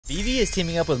Veve is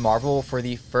teaming up with Marvel for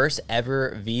the first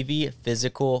ever Veve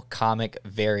physical comic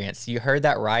variants. You heard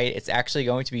that right. It's actually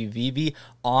going to be Veve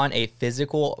on a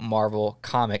physical Marvel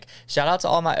comic. Shout out to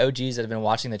all my OGs that have been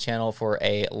watching the channel for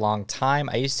a long time.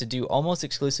 I used to do almost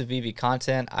exclusive Veve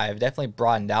content. I've definitely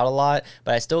broadened out a lot,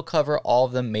 but I still cover all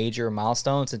of the major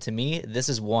milestones. And to me, this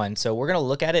is one. So we're going to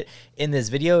look at it in this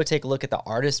video, take a look at the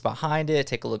artist behind it,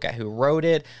 take a look at who wrote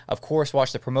it, of course,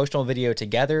 watch the promotional video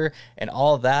together and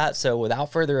all of that. So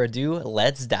without further ado,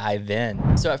 let's dive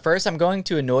in. So at first, I'm going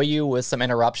to annoy you with some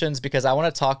interruptions because I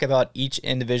want to talk about each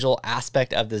individual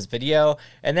aspect of this video.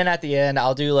 And then at the end,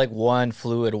 I'll do like one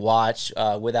fluid watch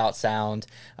without sound.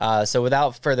 So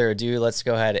without further ado, let's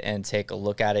go ahead and take a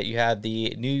look at it. You have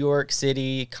the New York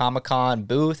City Comic-Con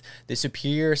booth, the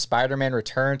Superior Spider-Man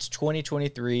Returns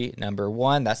 2023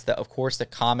 #1. That's of course the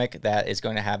comic that is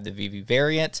going to have the Veve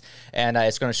variant, and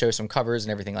it's going to show some covers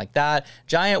and everything like that.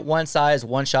 Giant one size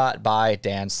one shot by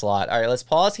Dan Slott. All right, let's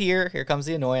pause here. Here comes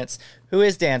the annoyance. Who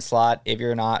is Dan Slott, if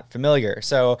you're not familiar?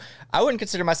 So I wouldn't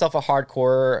consider myself a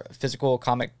hardcore physical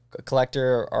comic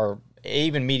collector or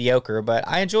even mediocre, but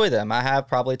I enjoy them. I have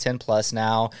probably 10 plus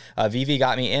now. Veve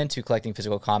got me into collecting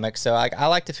physical comics, so I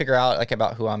like to figure out like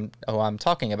about who I'm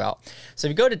talking about. So if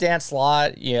you go to Dan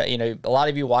Slott, you know a lot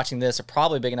of you watching this are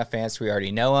probably big enough fans so we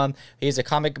already know him. He's a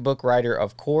comic book writer,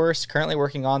 of course, currently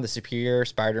working on the Superior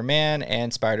Spider-Man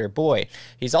and Spider-Boy.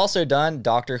 He's also done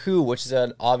Doctor Who, which is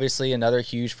obviously another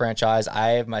huge franchise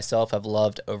I myself have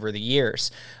loved over the years.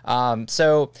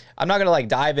 So I'm not gonna like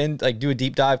dive in, like do a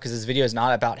deep dive because this video is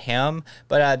not about him.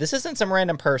 But this isn't some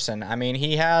random person. I mean,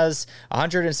 he has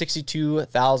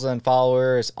 162,000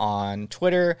 followers on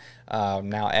Twitter,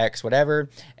 now X, whatever.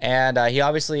 And he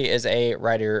obviously is a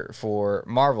writer for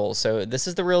Marvel. So this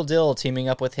is the real deal, teaming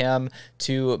up with him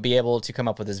to be able to come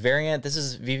up with this variant. This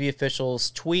is Veve Official's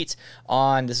tweet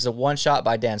on, this is a one shot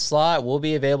by Dan Slott. Will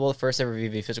be available the first ever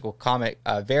Veve physical comic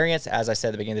variants, as I said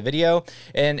at the beginning of the video.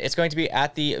 And it's going to be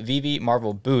at the Veve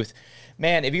Marvel booth.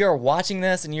 Man, if you are watching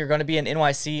this and you're going to be in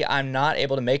NYC, I'm not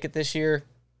able to make it this year.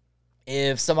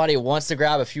 If somebody wants to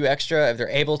grab a few extra, if they're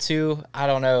able to, I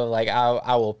don't know, like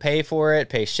I will pay for it,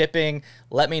 pay shipping.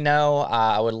 Let me know.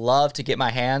 I would love to get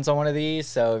my hands on one of these.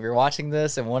 So if you're watching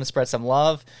this and want to spread some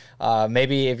love,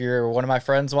 maybe if you're one of my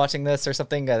friends watching this or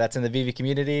something that's in the Veve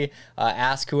community,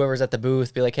 ask whoever's at the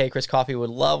booth, be like, hey, Chris Coffee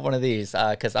would love one of these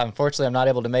because unfortunately I'm not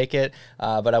able to make it,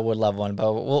 but I would love one,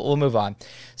 but we'll move on.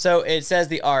 So it says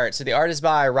the art. So the art is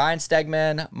by Ryan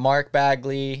Stegman, Mark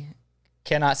Bagley,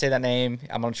 cannot say that name.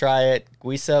 I'm going to try it.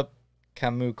 Guisa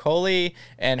Camucoli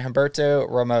and Humberto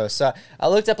Ramos. So I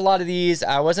looked up a lot of these.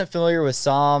 I wasn't familiar with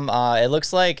some. It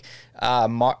looks like Ryan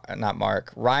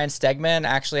Stegman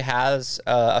actually has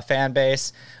a fan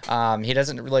base. He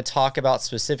doesn't really talk about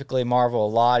specifically Marvel a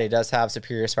lot. He does have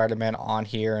Superior Spider-Man on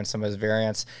here and some of his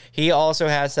variants. He also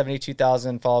has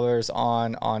 72,000 followers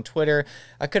on Twitter.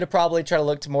 I could have probably tried to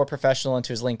look more professional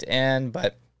into his LinkedIn,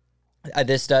 but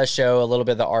this does show a little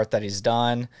bit of the art that he's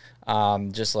done,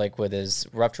 just like with his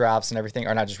rough drafts and everything,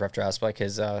 or not just rough drafts, but like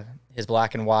his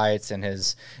black and whites and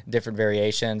his different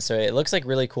variations. So it looks like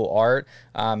really cool art.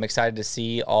 I'm excited to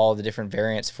see all the different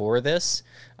variants for this,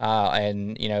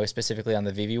 and you know, specifically on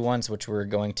the Veve ones, which we're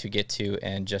going to get to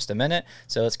in just a minute.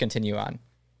 So let's continue on.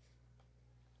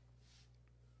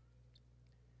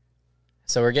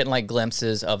 So we're getting like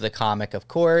glimpses of the comic, of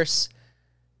course,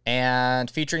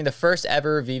 and featuring the first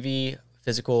ever Veve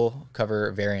physical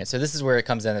cover variant. So this is where it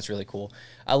comes in. That's really cool.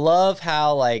 I love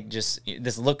how like just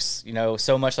this looks, you know,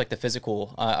 so much like the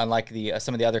physical, unlike the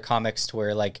some of the other comics to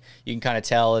where like you can kind of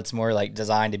tell it's more like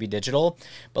designed to be digital.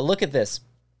 But look at this,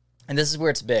 and this is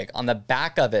where it's big. On the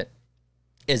back of it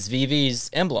is Veve's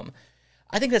emblem.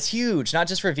 I think that's huge, not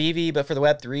just for Veve, but for the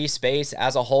Web3 space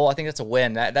as a whole. I think that's a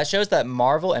win. That shows that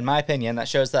Marvel, in my opinion, that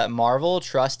shows that Marvel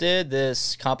trusted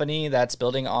this company that's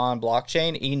building on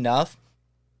blockchain enough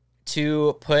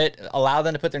to allow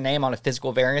them to put their name on a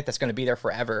physical variant that's going to be there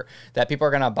forever, that people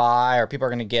are going to buy or people are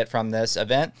going to get from this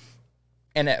event,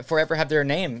 and forever have their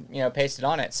name, you know, pasted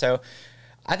on it. So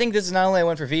I think this is not only a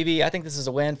win for Veve, I think this is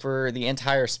a win for the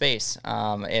entire space.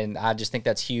 And I just think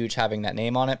that's huge having that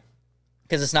name on it,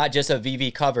 because it's not just a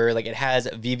Veve cover, like it has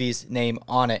Veve's name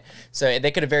on it. So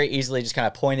they could have very easily just kind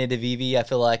of pointed to Veve, I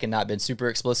feel like, and not been super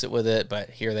explicit with it, but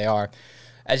here they are.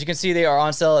 As you can see, they are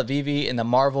on sale at Veve in the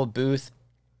Marvel booth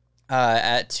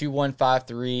at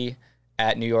 2153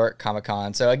 at New York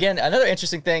Comic-Con. So again, another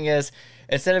interesting thing is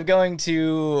instead of going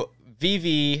to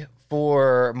Veve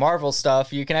for Marvel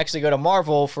stuff, you can actually go to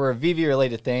Marvel for a Veve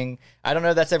related thing. I don't know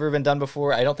if that's ever been done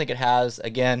before. I don't think it has.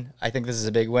 Again, I think this is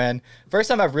a big win. First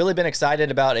time I've really been excited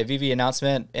about a Veve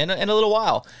announcement in a little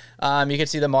while. You can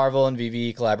see the Marvel and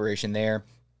Veve collaboration there.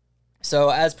 So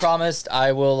as promised,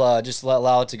 I will just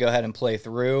allow it to go ahead and play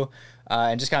through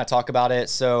and just kind of talk about it.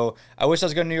 So I wish I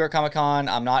was going to New York Comic Con.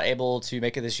 I'm not able to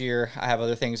make it this year. I have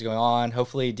other things going on.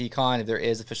 Hopefully DCon, if there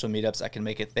is official meetups, I can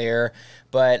make it there.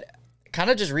 But kind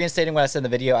of just reinstating what I said in the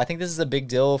video, I think this is a big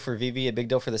deal for Veve, a big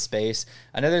deal for the space.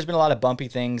 I know there's been a lot of bumpy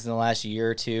things in the last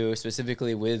year or two,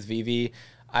 specifically with Veve.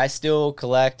 I still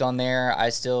collect on there. I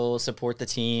still support the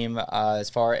team. I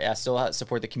still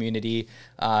support the community,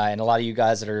 and a lot of you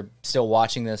guys that are still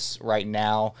watching this right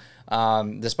now,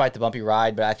 despite the bumpy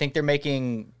ride. But I think they're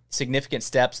making significant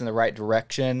steps in the right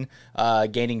direction,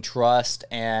 gaining trust.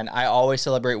 And I always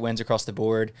celebrate wins across the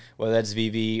board, whether that's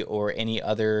Veve or any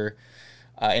other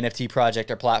NFT project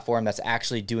or platform that's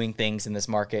actually doing things in this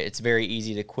market. It's very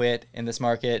easy to quit in this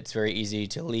market. It's very easy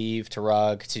to leave, to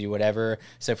rug, to do whatever.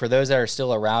 So for those that are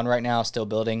still around right now, still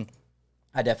building,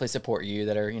 I definitely support you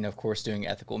that are, of course, doing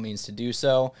ethical means to do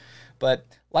so. But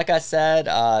like I said,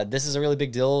 this is a really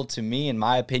big deal to me, in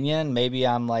my opinion. Maybe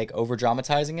I'm like over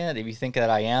dramatizing it. If you think that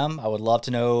I am, I would love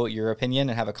to know your opinion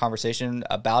and have a conversation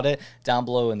about it down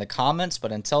below in the comments.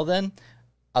 But until then,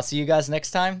 I'll see you guys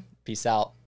next time. Peace out.